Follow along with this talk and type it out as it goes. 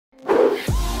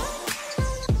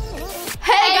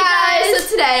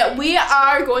today we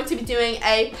are going to be doing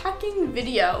a packing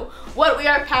video. What we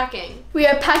are packing? We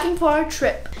are packing for our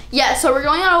trip. Yeah, so we're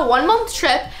going on a 1 month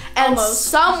trip, and Almost.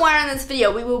 somewhere in this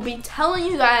video we will be telling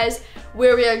you guys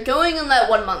where we are going on that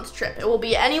 1 month trip. It will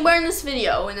be anywhere in this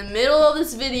video, in the middle of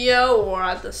this video, or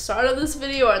at the start of this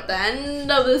video, or at the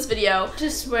end of this video.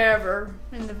 Just wherever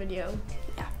in the video.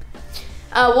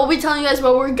 We'll be telling you guys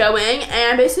where we're going,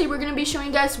 and basically we're going to be showing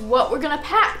you guys what we're going to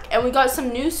pack. And we got some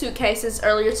new suitcases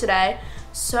earlier today.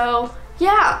 So,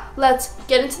 yeah, let's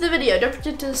get into the video. Don't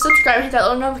forget to subscribe and hit that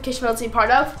little notification bell to be part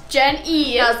of Gen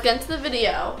E. Yeah, let's get into the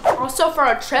video. Also, for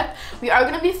our trip, we are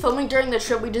going to be filming during the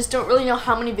trip. We just don't really know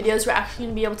how many videos we're actually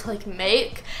going to be able to, like,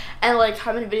 make. And, like,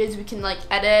 how many videos we can, like,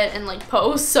 edit and, like,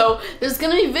 post. So, there's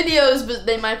going to be videos, but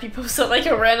they might be posted at, like,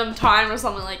 a random time or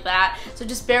something like that. So,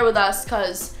 just bear with us,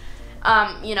 because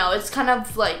you know, it's kind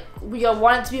of like, we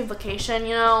want it to be a vacation,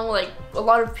 you know, like a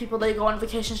lot of people, they go on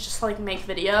vacations just to like make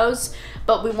videos,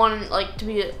 but we want it like to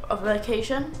be a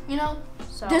vacation, you know.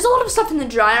 So there's a lot of stuff in the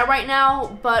dryer right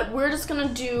now, but we're just gonna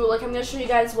do, like, I'm gonna show you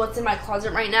guys what's in my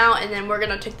closet right now, and then we're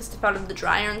gonna take the stuff out of the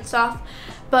dryer and stuff.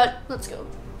 But let's go.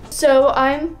 So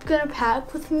I'm gonna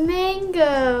pack with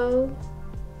mango,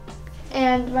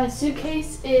 and my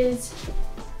suitcase is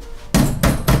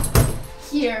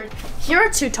here. Here are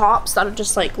two tops that are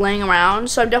just like laying around.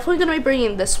 So I'm definitely gonna be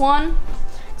bringing this one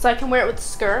because I can wear it with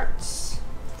skirts.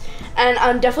 And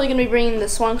I'm definitely gonna be bringing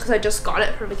this one because I just got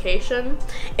it for vacation.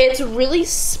 It's really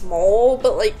small,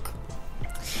 but like,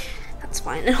 that's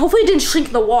fine. And hopefully it didn't shrink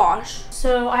in the wash.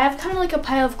 So I have kind of like a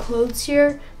pile of clothes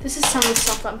here. This is some of the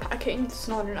stuff I'm packing. It's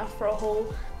not enough for a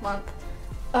whole month.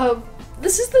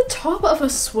 This is the top of a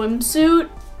swimsuit.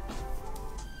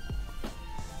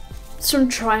 It's from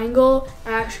Triangle,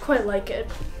 and I actually quite like it.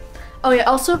 Oh yeah,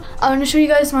 also, I want to show you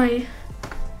guys my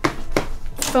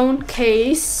phone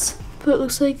case. But it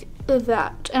looks like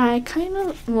that. And I kind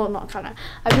of, well, not kind of,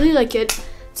 I really like it.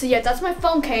 So yeah, that's my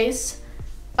phone case.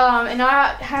 And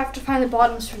I have to find the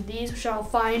bottoms for these, which I'll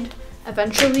find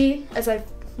eventually as I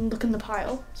look in the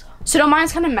pile. So don't mind,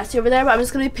 it's kind of messy over there, but I'm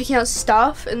just going to be picking out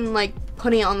stuff and like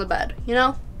putting it on the bed, you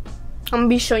know? I'm gonna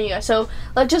be showing you guys. So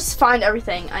let's just find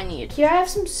everything I need. Here I have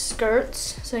some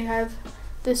skirts. So I have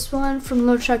this one from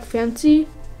Love Shack Fancy.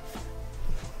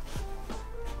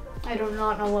 I do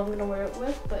not know what I'm gonna wear it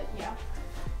with, but yeah.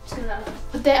 Just gonna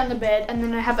put that on the bed. And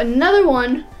then I have another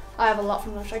one. I have a lot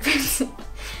from Love Shack Fancy.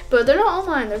 But they're not all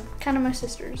mine. They're kind of my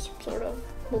sister's, sort of.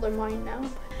 Well, they're mine now.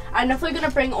 I'm definitely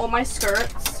gonna bring all my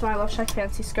skirts, my Love Shack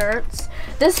Fancy skirts.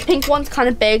 This pink one's kind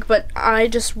of big, but I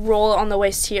just roll it on the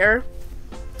waist here.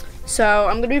 So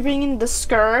I'm gonna be bringing the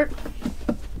skirt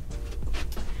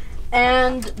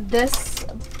and this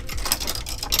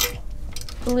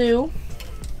blue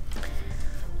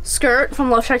skirt from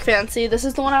Love Shack Fancy. This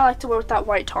is the one I like to wear with that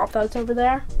white top that's over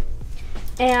there.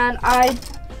 And I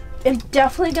am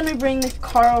definitely gonna bring the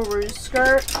Carl Rouge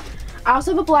skirt. I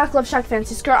also have a black Love Shack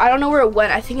Fancy skirt. I don't know where it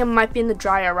went. I think it might be in the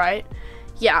dryer, right?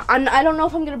 Yeah, I don't know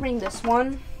if I'm gonna bring this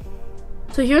one.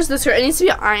 So here's this skirt. It needs to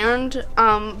be ironed,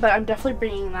 but I'm definitely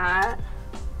bringing that.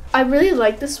 I really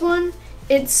like this one.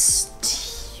 It's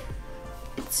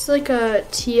like a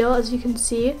teal, as you can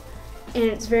see, and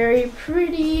it's very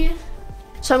pretty.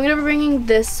 So I'm gonna be bringing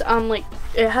this, like,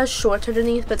 it has shorts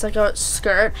underneath, but it's like a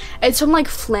skirt. It's from like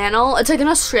Flannel. It's like an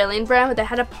Australian brand, but they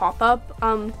had a pop-up,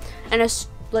 and it's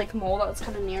like mall that's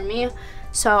kind of near me.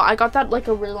 So I got that like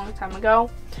a really long time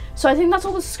ago. So I think that's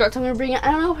all the skirts I'm gonna bring.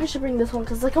 I don't know if I should bring this one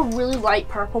because it's like a really light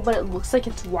purple, but it looks like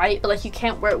it's white, but like you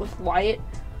can't wear it with white.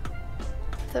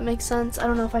 If that makes sense. I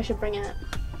don't know if I should bring it.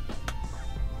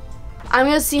 I'm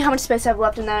gonna see how much space I have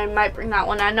left, and then I might bring that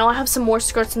one. I know I have some more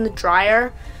skirts in the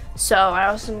dryer, so I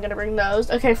also am gonna bring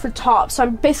those. Okay, for tops, so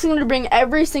I'm basically gonna bring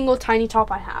every single tiny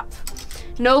top I have.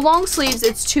 No long sleeves,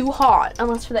 it's too hot,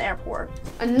 unless for the airport.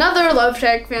 Another Love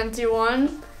Shack Fancy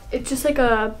one. It's just like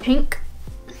a pink.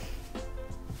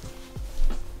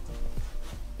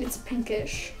 It's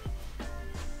pinkish.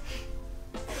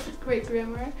 Great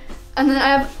grammar. And then I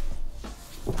have,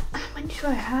 how many do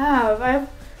I have?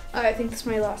 I think this is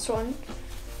my last one.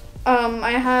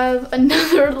 I have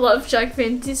another Love Shack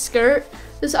Fancy skirt.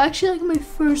 This is actually like my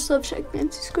first Love Shack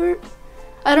Fancy skirt.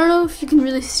 I don't know if you can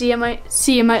really see. It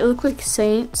might look like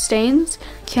stains.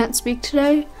 Can't speak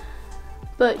today.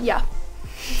 But yeah.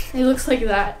 It looks like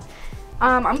that.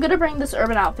 I'm gonna bring this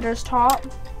Urban Outfitters top.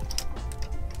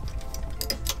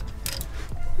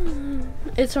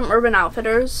 It's from Urban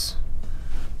Outfitters.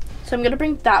 So I'm gonna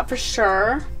bring that for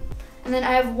sure. And then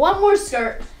I have one more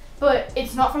skirt, but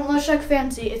it's not from Love Shack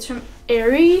Fancy. It's from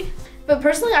Aerie. But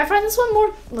personally, I find this one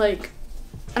more like,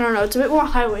 I don't know, it's a bit more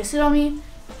high-waisted on me.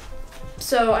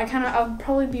 So I'll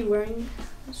probably be wearing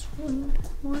this one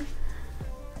more.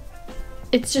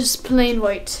 It's just plain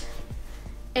white,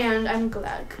 and I'm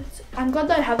glad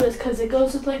that I have this because it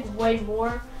goes with like way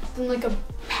more than like a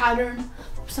pattern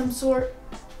of some sort.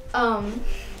 Oh,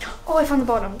 I found the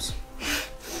bottoms.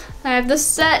 I have the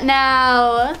set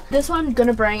now. This one I'm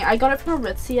gonna bring. I got it from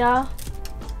Aritzia.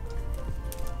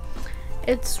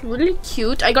 It's really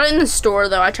cute. I got it in the store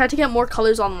though. I tried to get more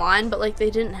colors online, but like they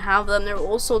didn't have them. They were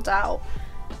all sold out.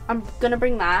 I'm gonna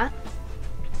bring that.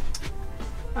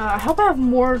 I hope I have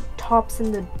more tops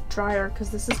in the dryer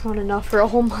because this is not enough for a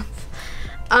whole month.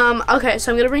 Okay,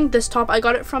 so I'm gonna bring this top. I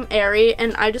got it from Aerie,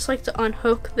 and I just like to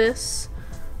unhook this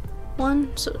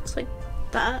one, so it's like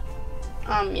that.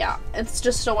 Yeah, it's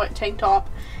just a white tank top.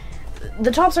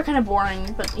 The tops are kind of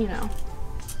boring, but you know.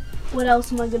 What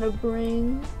else am I gonna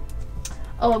bring?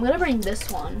 Oh, I'm gonna bring this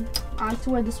one. I like to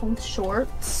wear this one with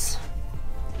shorts.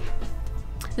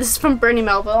 This is from Brandy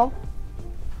Melville.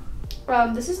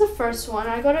 This is the first one.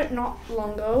 I got it not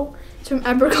long ago. It's from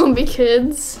Abercrombie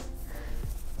Kids.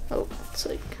 Oh, it's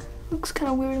like, looks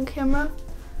kind of weird on camera.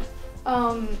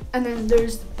 And then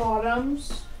there's the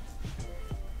bottoms.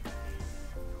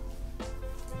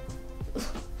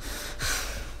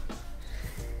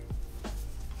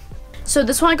 So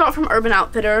this one I got from Urban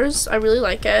Outfitters. I really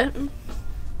like it. And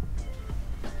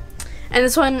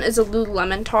this one is a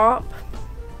Lululemon top.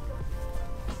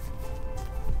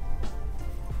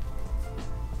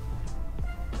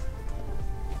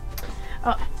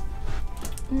 Oh.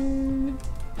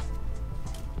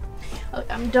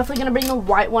 I'm definitely gonna bring the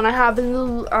white one I have in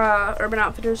the Urban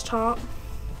Outfitters top.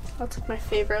 That's like my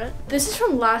favorite. This is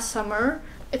from last summer.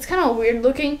 It's kind of weird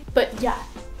looking, but yeah,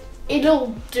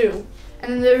 it'll do.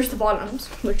 And then there's the bottoms,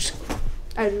 which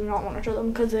I do not want to show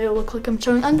them because they look like I'm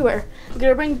showing underwear. I'm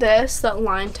gonna bring that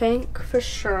line tank for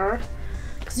sure,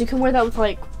 because you can wear that with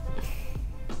like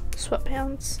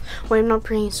sweatpants. Wait, I'm not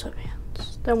bringing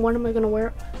sweatpants. Then what am I gonna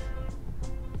wear?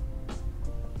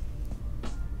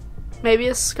 Maybe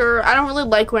a skirt. I don't really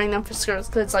like wearing them for skirts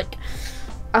because it's like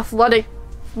athletic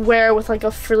wear with like a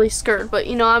frilly skirt, but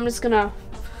you know, I'm just gonna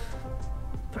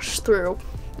push through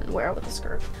and wear it with a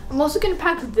skirt. I'm also gonna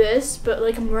pack this, but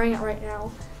like I'm wearing it right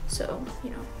now, so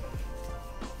you know.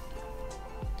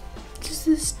 Just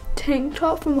this tank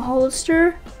top from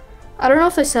Hollister. I don't know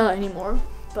if they sell it anymore,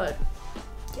 but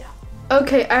yeah.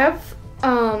 Okay, I have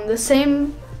the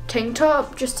same tank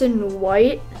top just in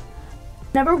white.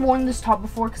 Never worn this top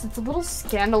before because it's a little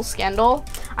scandal.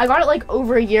 I got it like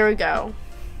over a year ago,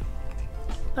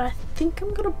 but I think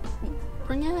I'm gonna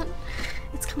bring it.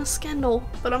 It's kind of scandal,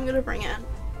 but I'm gonna bring it.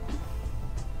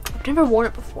 I've never worn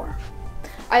it before.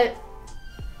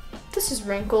 This is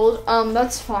wrinkled.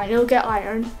 That's fine. It'll get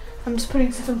ironed. I'm just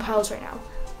putting stuff in piles right now.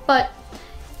 But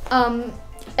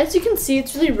as you can see,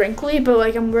 it's really wrinkly. But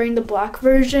like I'm wearing the black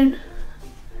version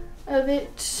of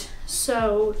it,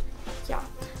 so yeah.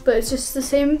 But it's just the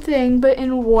same thing, but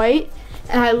in white.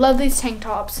 And I love these tank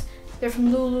tops. They're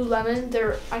from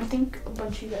Lululemon. I think a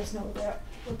bunch of you guys know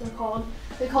what they're called.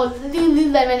 They're called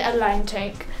Lululemon Align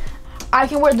Tank. I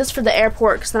can wear this for the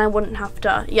airport because then I wouldn't have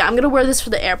to. Yeah, I'm gonna wear this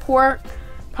for the airport,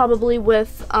 probably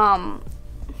with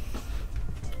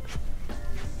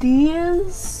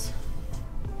these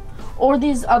or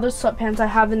these other sweatpants I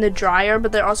have in the dryer,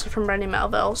 but they're also from Brandy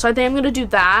Melville. So I think I'm gonna do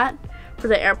that for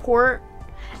the airport.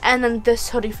 And then this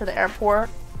hoodie for the airport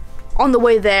on the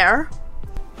way there.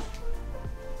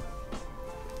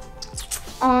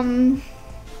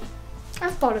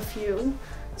 I've bought a few.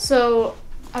 So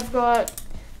I've got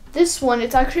this one.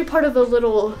 It's actually part of a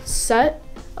little set.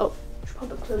 Oh, I should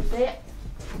probably close that.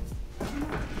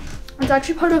 It's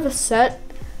actually part of a set.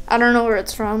 I don't know where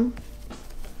it's from.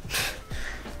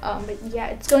 But yeah,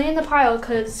 it's going in the pile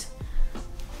because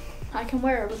I can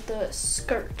wear it with the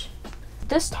skirt.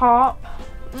 This top.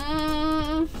 Do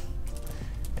I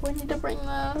need to bring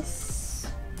this?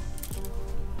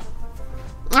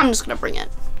 I'm just gonna bring it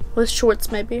with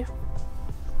shorts maybe.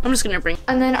 I'm just gonna bring.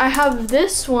 And then I have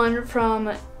this one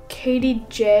from Katie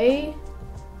J.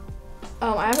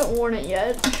 I haven't worn it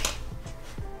yet,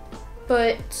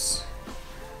 but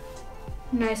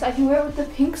nice. I can wear it with the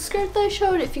pink skirt that I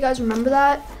showed, if you guys remember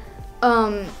that.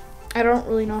 I don't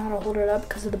really know how to hold it up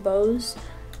because of the bows,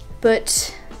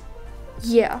 but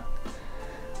yeah.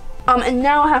 And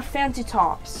now I have fancy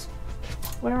tops.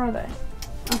 Where are they?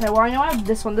 Okay, well I know I have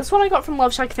this one. This one I got from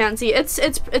Love Shack Fancy. It's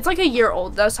like a year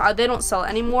old. That's how they don't sell it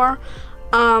anymore.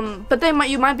 But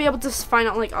you might be able to find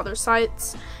it on like other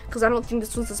sites because I don't think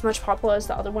this one's as much popular as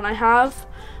the other one I have.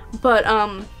 But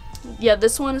yeah,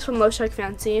 this one is from Love Shack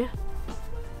Fancy.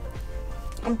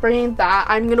 I'm bringing that.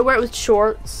 I'm gonna wear it with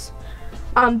shorts.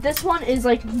 This one is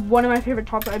like one of my favorite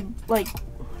tops. I like.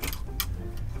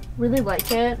 Really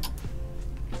like it.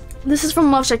 This is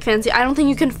from Love Shack Fancy. I don't think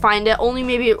you can find it, only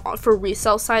maybe for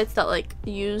resale sites that like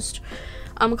used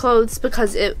clothes,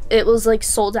 because it was like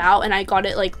sold out and I got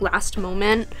it like last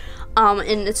moment.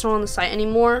 And it's not on the site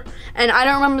anymore. And I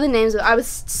don't remember the names. I would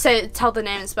tell the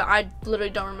names, but I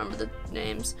literally don't remember the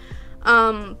names.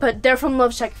 But they're from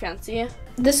Love Shack Fancy.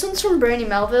 This one's from Brandy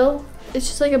Melville. It's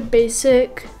just like a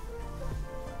basic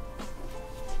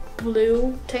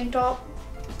blue tank top.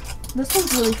 This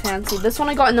one's really fancy. This one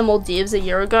I got in the Maldives a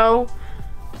year ago.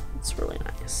 It's really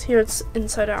nice. Here it's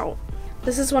inside out.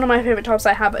 This is one of my favorite tops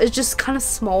I have. It's just kind of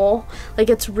small. Like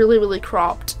it's really, really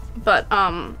cropped. But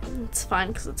it's fine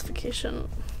because it's vacation.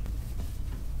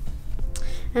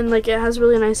 And like it has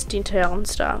really nice detail and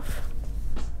stuff.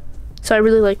 So I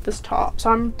really like this top.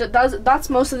 So that's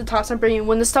most of the tops I'm bringing.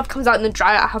 When this stuff comes out in the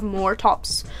dry, I have more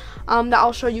tops that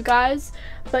I'll show you guys.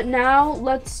 But now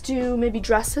let's do maybe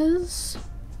dresses.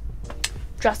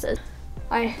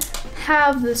 I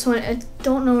have this one. I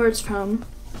don't know where it's from.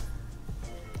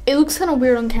 It looks kind of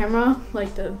weird on camera,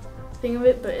 like the thing of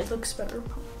it, but it looks better.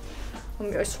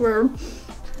 I swear.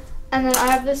 And then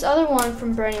I have this other one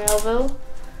from Brandy Melville.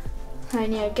 I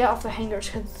need to get off the hangers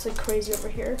because it's like crazy over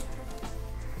here.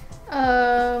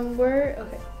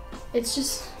 Okay. It's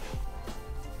just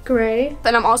gray.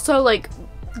 And I'm also like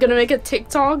gonna make a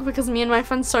TikTok because me and my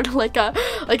friends started like a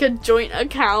joint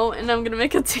account, and I'm gonna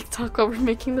make a TikTok while we're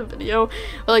making the video.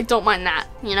 But like don't mind that,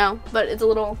 you know, but it's a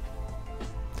little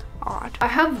odd. I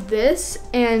have this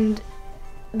and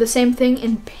the same thing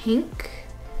in pink,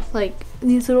 like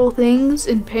these little things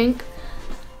in pink,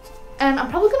 and I'm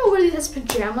probably gonna wear these as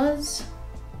pajamas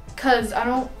because I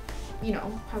don't, you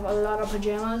know, have a lot of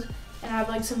pajamas, and I have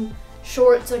like some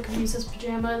shorts I could use as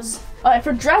pajamas. Alright,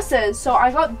 for dresses, so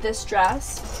I got this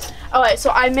dress. Alright, so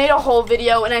I made a whole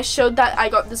video and I showed that I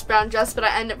got this brown dress, but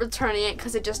I ended up returning it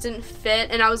because it just didn't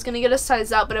fit, and I was gonna get a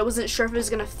size up, but I wasn't sure if it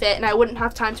was gonna fit, and I wouldn't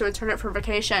have time to return it for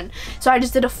vacation. So I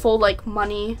just did a full like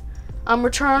money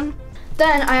return.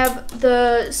 Then I have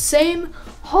the same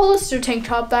Hollister tank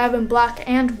top that I have in black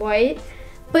and white,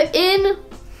 but in,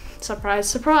 surprise,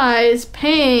 surprise,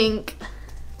 pink.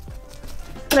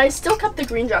 But I still kept the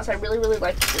green dress. I really, really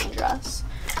like the green dress.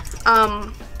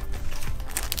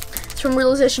 It's from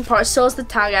Realization Part. It still has the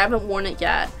tag. I haven't worn it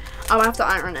yet. I have to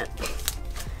iron it.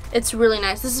 It's really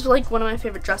nice. This is like one of my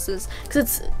favorite dresses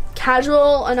because it's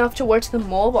casual enough to wear to the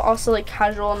mall, but also like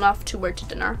casual enough to wear to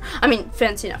dinner. I mean,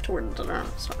 fancy enough to wear to dinner.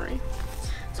 Sorry.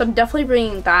 So I'm definitely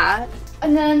bringing that.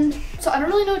 And then, so I don't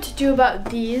really know what to do about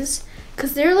these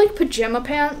because they're like pajama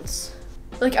pants.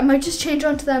 Like I might just change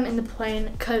onto them in the plane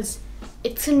because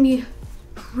it's gonna be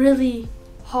really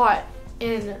hot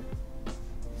in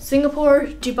Singapore,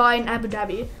 Dubai, and Abu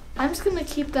Dhabi. I'm just gonna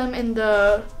keep them in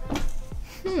the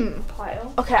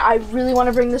pile. Okay, I really want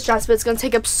to bring this dress, but it's gonna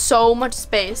take up so much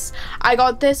space. I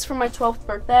got this for my 12th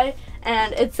birthday,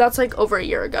 and that's like over a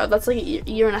year ago. That's like a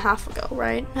year and a half ago,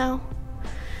 right now.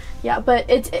 Yeah, but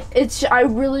it's I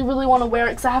really, really want to wear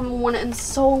it because I haven't worn it in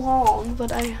so long. But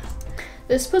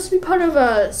this is supposed to be part of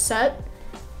a set.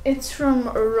 It's from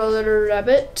Roller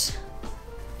Rabbit.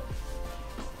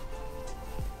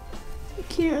 I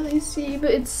can't really see,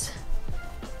 but it's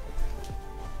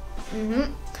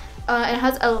and it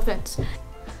has elephants.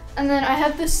 And then I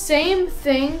have the same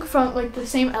thing from like the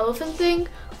same elephant thing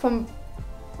from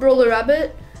Roller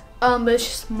Rabbit, but it's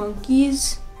just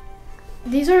monkeys.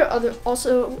 These are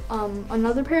also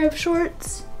another pair of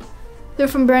shorts. They're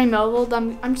from Brandy Melville.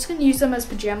 I'm just gonna use them as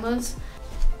pajamas.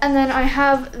 And then I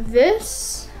have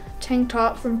this tank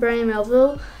top from Brandy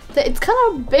Melville that it's kind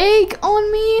of big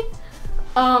on me.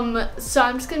 So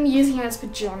I'm just gonna be using it as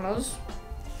pajamas.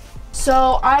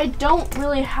 So I don't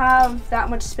really have that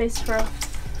much space for a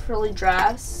frilly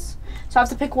dress. So I have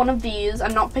to pick one of these.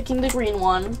 I'm not picking the green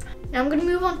one. Now I'm gonna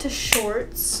move on to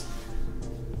shorts.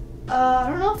 I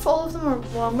don't know if all of them are,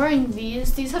 well, I'm wearing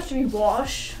these. These have to be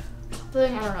washed.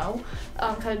 Something, I don't know.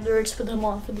 Cause I literally just put them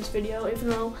on for this video, even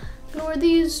though I'm gonna wear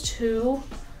these too.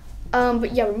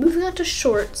 But yeah, we're moving on to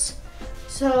shorts.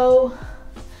 So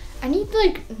I need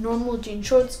like normal jean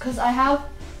shorts because I have,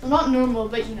 well, not normal,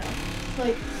 but you know,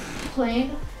 like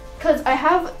plain. Because I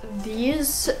have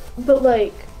these, but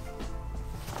like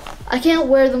I can't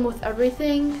wear them with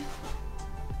everything.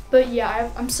 But yeah,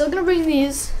 I'm still gonna bring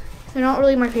these. They're not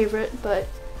really my favorite, but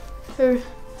they're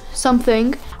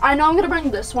something. I know I'm gonna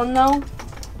bring this one though.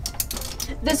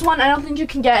 This one I don't think you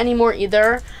can get anymore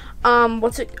either.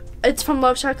 It's from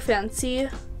Love Shack Fancy.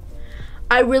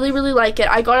 I really, really like it.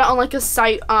 I got it on like a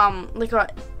site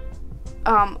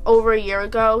over a year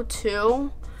ago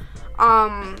too.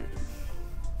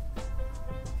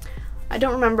 I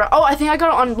don't remember. Oh, I think I got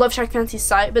it on Love Shack Fancy's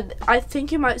site, but I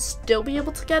think you might still be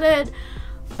able to get it.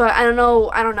 But I don't know.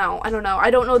 I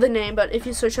don't know the name, but if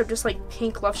you search up just like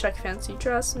pink Love Shack Fancy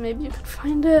dress, maybe you could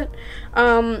find it.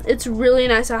 It's really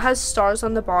nice. It has stars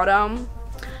on the bottom.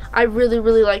 I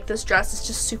really like this dress. It's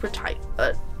just super tight,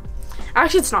 but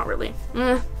actually it's not really.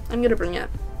 I'm gonna bring it.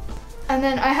 And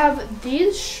then I have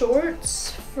these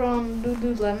shorts from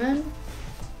Lululemon.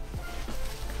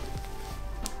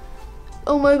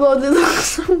 Oh my god, they look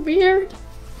so weird.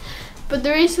 But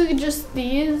they're basically just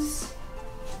these,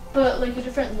 but like a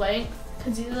different length,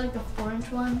 because these are like the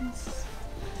 4-inch ones.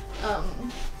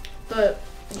 But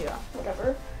yeah,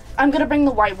 whatever. I'm gonna bring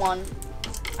the white one.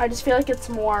 I just feel like it's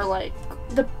more like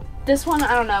this one,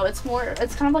 I don't know, it's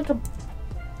kind of like I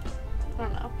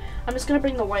don't know. I'm just gonna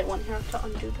bring the white one here to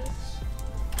undo this.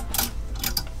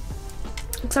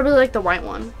 Because I really like the white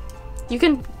one.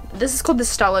 This is called the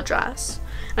Stella dress.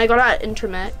 And I got it at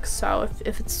Intermix, so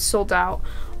if it's sold out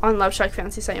on Love Shack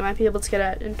Fancy site, you might be able to get it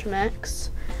at Intermix.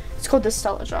 It's called the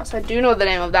Stella dress. I do know the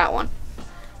name of that one.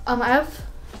 I have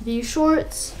these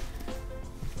shorts.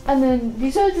 And then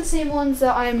these are the same ones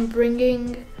that I'm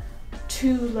bringing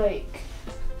to like,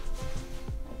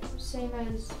 same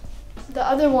as the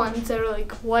other ones that are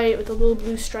like white with the little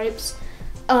blue stripes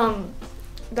that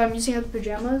I'm using as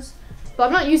pajamas. But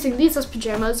I'm not using these as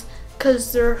pajamas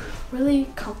because they're really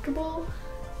comfortable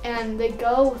and they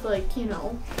go with like, you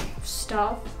know,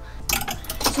 stuff.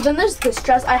 So then there's this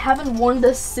dress. I haven't worn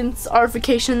this since our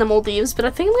vacation in the Maldives, but I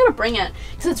think I'm gonna bring it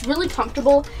because it's really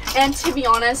comfortable. And to be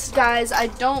honest, guys, I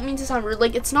don't mean to sound rude,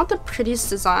 like it's not the prettiest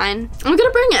design. I'm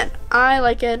gonna bring it. I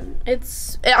like it.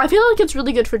 I feel like it's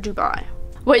really good for Dubai.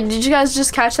 Wait, did you guys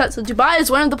just catch that? So Dubai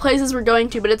is one of the places we're going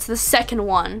to, but it's the second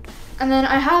one. And then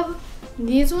I have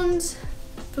these ones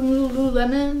from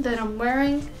Lululemon that I'm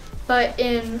wearing, but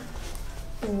in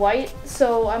white.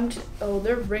 So oh,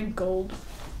 they're wrinkled.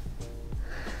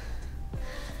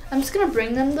 I'm just gonna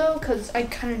bring them though, cause I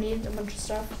kind of need a bunch of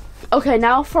stuff. Okay,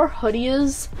 now for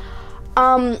hoodies.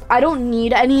 I don't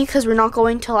need any because we're not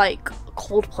going to like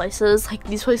cold places. Like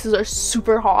these places are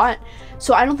super hot,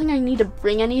 so I don't think I need to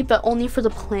bring any, but only for the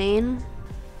plane.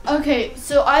 Okay,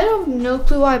 so I have no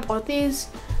clue why I bought these.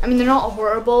 I mean, they're not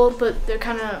horrible, but they're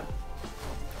kind of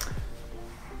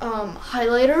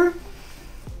highlighter.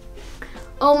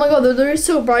 Oh my god, they're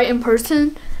so bright in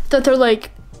person that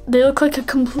they look like a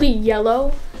complete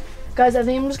yellow. Guys, I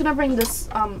think I'm just gonna bring this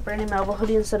Brandy Melville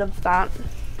hoodie instead of that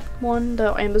one,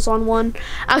 the Amazon one.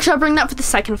 Actually, I'll bring that for the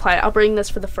second flight. I'll bring this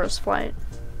for the first flight.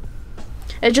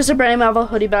 It's just a Brandy Melville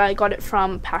hoodie, but I got it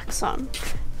from PacSun.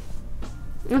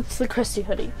 It's the Christy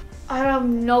hoodie. I have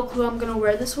no clue I'm gonna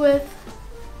wear this with,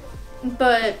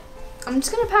 but I'm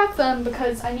just gonna pack them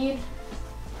because I need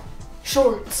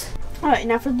shorts. Alright,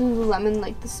 now for Lululemon,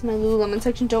 like this is my Lululemon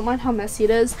section. Don't mind how messy it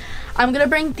is. I'm gonna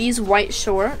bring these white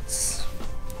shorts.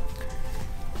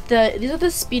 These are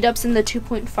the speed ups in the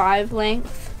 2.5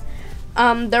 length.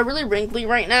 They're really wrinkly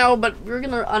right now, but we're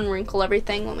gonna unwrinkle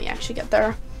everything when we actually get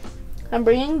there. I'm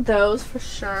bringing those for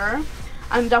sure.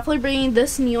 I'm definitely bringing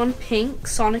this neon pink,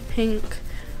 Sonic pink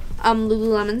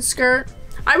Lululemon skirt.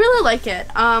 I really like it.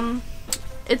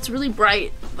 It's really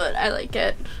bright, but I like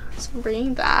it. So I'm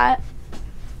bringing that.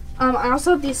 I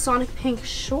also have these Sonic pink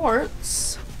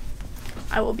shorts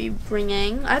I will be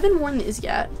bringing. I haven't worn these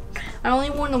yet. I only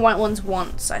worn the white ones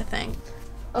once, I think.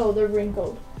 Oh, they're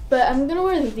wrinkled. But I'm gonna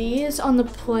wear these on the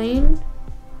plane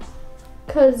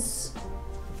because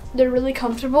they're really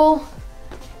comfortable.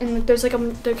 And like, there's like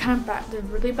they're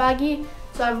really baggy.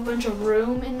 So I have a bunch of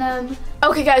room in them.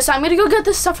 Okay guys, so I'm gonna go get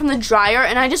this stuff from the dryer,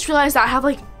 and I just realized that I have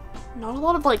like not a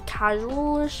lot of like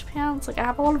casual-ish pants. Like I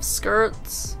have a lot of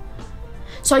skirts.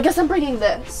 So I guess I'm bringing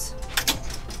this.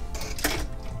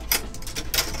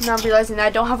 Now I'm realizing that I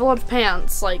don't have a lot of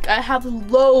pants. Like I have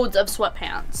loads of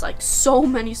sweatpants, like so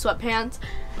many sweatpants.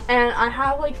 And I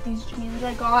have like these jeans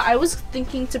I got. I was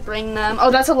thinking to bring them.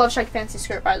 Oh, that's a Love Shack Fancy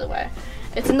skirt, by the way.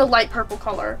 It's in the light purple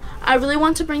color. I really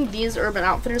want to bring these Urban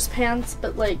Outfitters pants,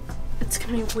 but like it's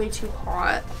gonna be way too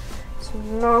hot. So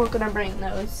I'm not gonna bring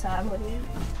those, sadly.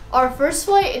 Our first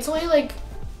flight, it's only like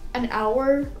an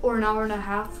hour or an hour and a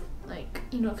half. Like,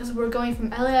 you know, because we're going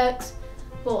from LA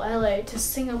to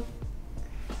Singapore.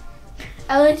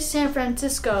 LA to San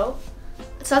Francisco,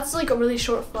 so that's like a really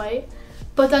short flight.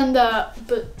 But then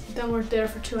we're there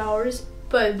for 2 hours.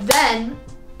 But then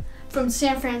from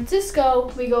San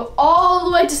Francisco, we go all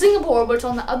the way to Singapore, which is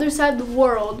on the other side of the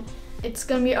world. It's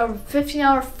gonna be a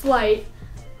 15-hour flight.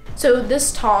 So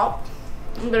this top,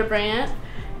 I'm gonna bring it.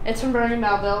 It's from Brandy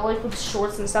Melville, like with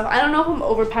shorts and stuff. I don't know if I'm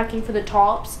overpacking for the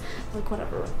tops, like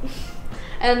whatever.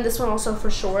 And this one also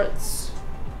for shorts.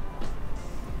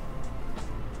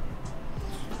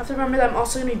 have to remember that I'm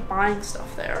also gonna be buying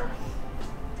stuff there.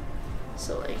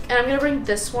 So like, and I'm gonna bring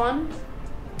this one.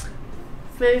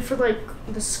 Maybe for like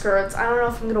the skirts. I don't know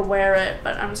if I'm gonna wear it,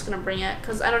 but I'm just gonna bring it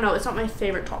because I don't know, it's not my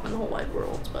favorite top in the whole wide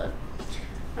world, but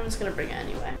I'm just gonna bring it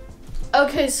anyway.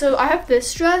 Okay, so I have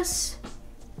this dress.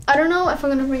 I don't know if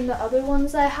I'm gonna bring the other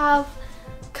ones I have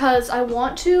because I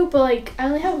want to, but like I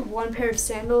only have one pair of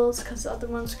sandals because the other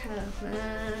ones kind of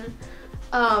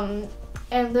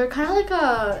and they're kind of like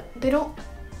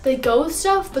they go with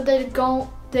stuff, but they don't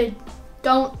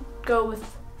go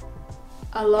with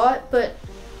a lot. But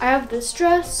I have this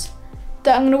dress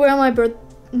that I'm gonna wear on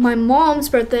my mom's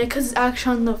birthday because it's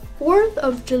actually on the 4th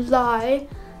of July.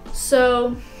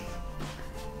 So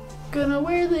gonna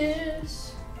wear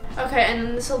this. Okay, and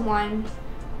then this Align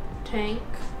tank.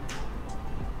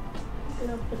 I'm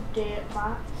gonna put it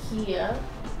back here.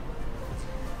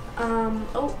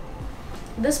 Oh,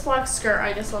 this black skirt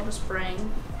I guess I'll just bring.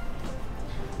 I'm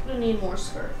gonna need more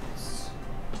skirts.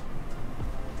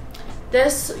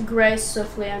 This gray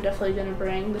souffle I'm definitely gonna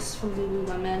bring. This is from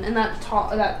Lululemon, and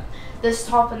this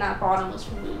top and that bottom was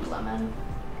from Lululemon.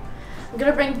 I'm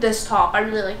gonna bring this top. I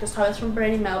really like this top. It's from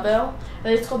Brandy Melville. I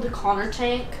think it's called the Connor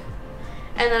tank.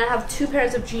 And then I have 2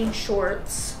 pairs of jean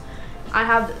shorts.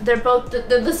 They're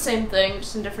the same thing,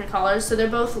 just in different colors. So they're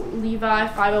both Levi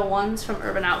 501s from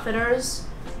Urban Outfitters.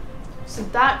 So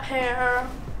that pair,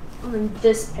 and then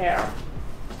this pair.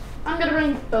 I'm gonna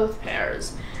bring both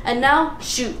pairs. And now,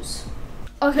 shoes.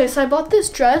 Okay, so I bought this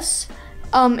dress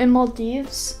in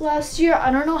Maldives last year. I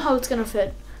don't know how it's gonna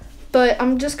fit, but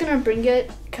I'm just gonna bring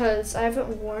it because I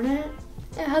haven't worn it.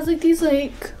 It has like these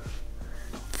like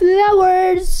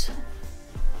flowers.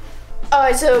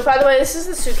 Alright, so by the way, this is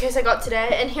the suitcase I got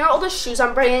today, and here are all the shoes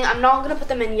I'm bringing. I'm not gonna put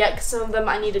them in yet because some of them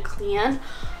I need to clean,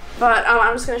 but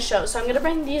I'm just gonna show. So I'm gonna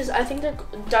bring these. I think they're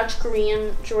Dutch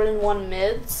green Jordan 1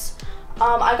 mids.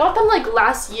 I got them like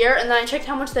last year, and then I checked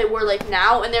how much they were like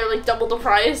now, and they're like double the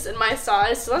price in my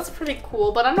size, so that's pretty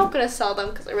cool. But I'm not gonna sell them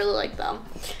because I really like them.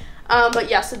 But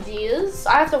yeah, so these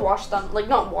I have to wash them, like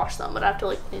not wash them, but I have to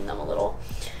like clean them a little.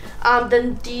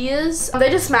 Then these,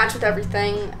 they just match with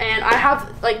everything, and I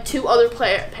have like 2 other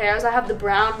pairs. I have the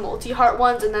brown multi-heart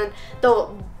ones, and then the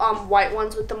white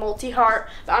ones with the multi-heart,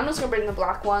 but I'm just gonna bring the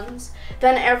black ones.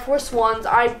 Then Air Force Ones,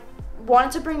 I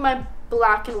wanted to bring my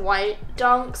black and white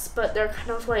dunks, but they're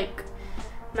kind of like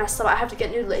messed up. I have to get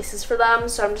new laces for them,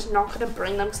 so I'm just not gonna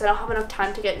bring them because I don't have enough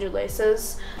time to get new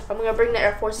laces. I'm gonna bring the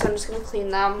Air Forces. I'm just gonna clean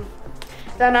them.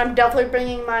 Then I'm definitely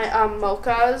bringing my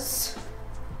mochas.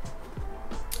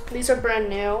 These are brand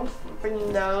new. I'm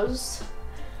bringing those.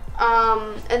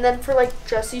 And then for like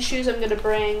dressy shoes, I'm gonna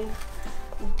bring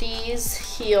these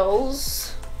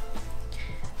heels.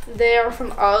 They are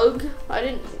from UGG. I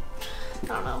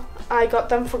don't know. I got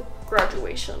them for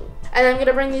graduation. And I'm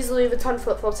gonna bring these Louis Vuitton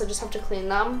flip-flops. I just have to clean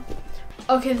them.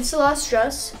 Okay, this is the last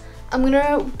dress. I'm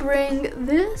gonna bring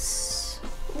this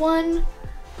one.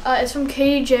 It's from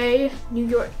KJ, New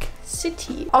York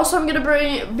City. Also, I'm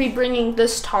gonna be bringing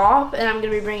this top, and I'm gonna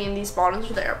be bringing these bottoms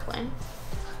for the airplane.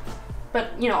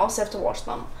 But you know, I'll also have to wash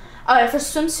them. For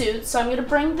swimsuits, so I'm gonna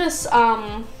bring this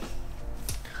odd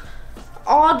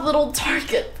little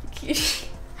Target. It's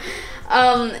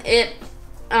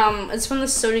from the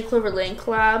Sony Clover Lane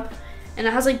collab, and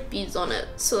it has like beads on it,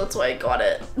 so that's why I got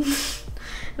it.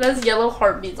 It has yellow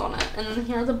heart beads on it, and then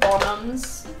here are the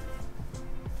bottoms.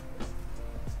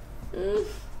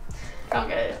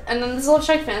 Okay, and then this Love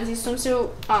Shack Fancy swimsuit.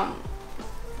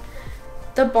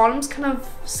 The bottom's kind of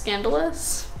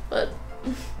scandalous, but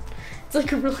it's like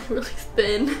really, really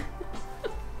thin.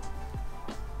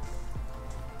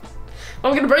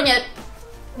 I'm gonna bring it.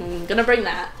 I'm gonna bring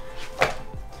that.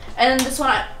 And this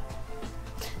one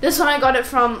I got it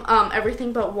from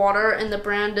Everything But Water, and the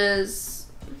brand is,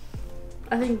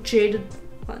 I think,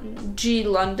 G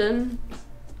London.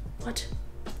 What?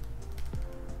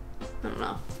 I don't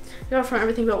know. I got it from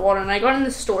Everything But Water, and I got it in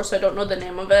the store, so I don't know the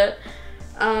name of it.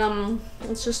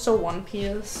 It's just a one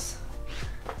piece.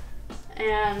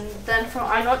 And then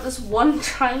I got this one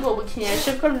triangle bikini. I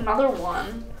should have got another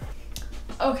one.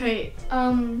 Okay,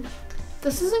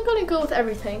 this isn't gonna go with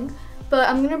everything, but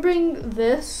I'm gonna bring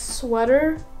this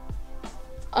sweater,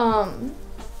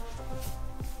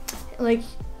 like,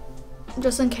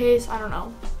 just in case. I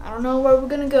don't know where we're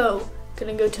gonna go.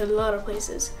 Gonna go to a lot of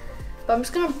places, but I'm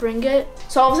just gonna bring it.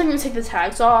 So obviously I'm gonna take the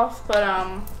tags off, but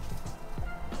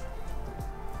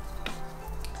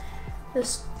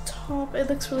this top, it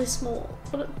looks really small,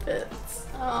 but it fits.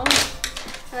 And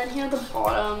then here are the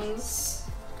bottoms.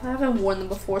 I haven't worn them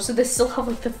before, so they still have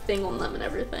like the thing on them and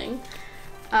everything.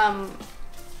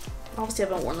 Obviously I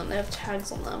haven't worn them, they have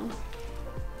tags on them.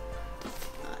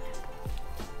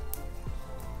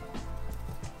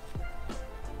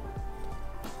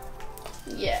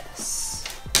 Yes.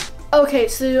 Okay,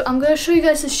 so I'm gonna show you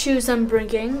guys the shoes I'm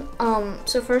bringing.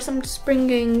 So first I'm just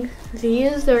bringing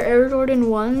these. They're Air Jordan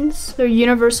 1s. They're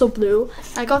universal blue.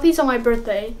 I got these on my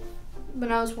birthday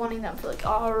when I was wanting them for like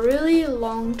a really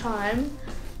long time.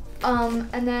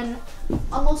 And then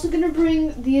I'm also gonna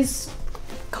bring these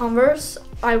Converse.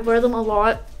 I wear them a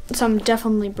lot, so I'm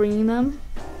definitely bringing them.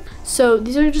 So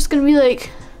these are just gonna be like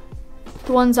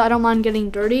the ones I don't mind getting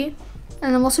dirty.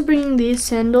 And I'm also bringing these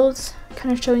sandals,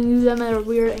 kind of showing you them at a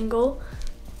weird angle.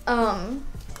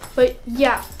 But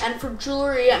yeah. And for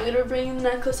jewelry, I'm gonna bring the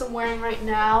necklace I'm wearing right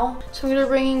now. So I'm gonna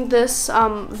bring this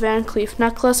Van Cleef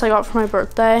necklace I got for my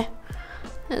birthday.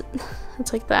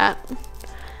 It's like that.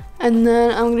 And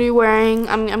then I'm gonna be wearing,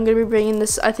 I'm gonna be bringing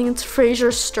this, I think it's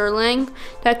Fraser Sterling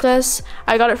necklace.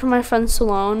 I got it from my friend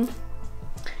Salone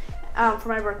for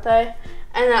my birthday.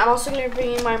 And then I'm also gonna be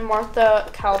bringing my Martha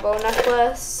Calvo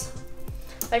necklace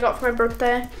I got for my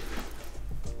birthday.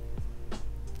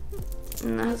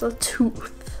 And that has a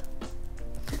tooth.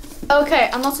 Okay,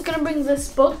 I'm also gonna bring this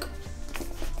book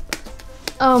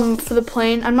for the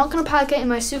plane. I'm not gonna pack it in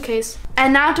my suitcase.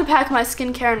 And now to pack my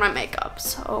skincare and my makeup,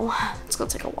 so it's gonna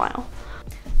take a while.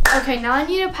 Okay, now I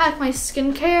need to pack my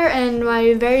skincare and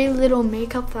my very little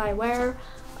makeup that I wear.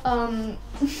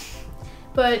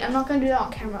 But I'm not gonna do that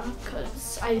on camera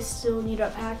because I still need to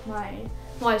pack my,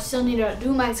 I still need to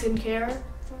do my skincare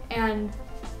and,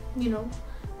 you know.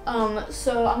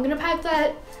 So I'm gonna pack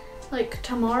that like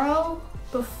tomorrow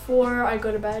before I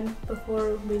go to bed,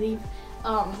 before we leave.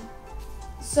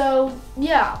 So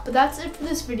yeah, but that's it for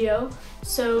this video.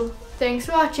 So thanks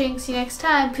for watching. See you next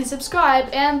time. Please subscribe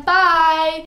and bye.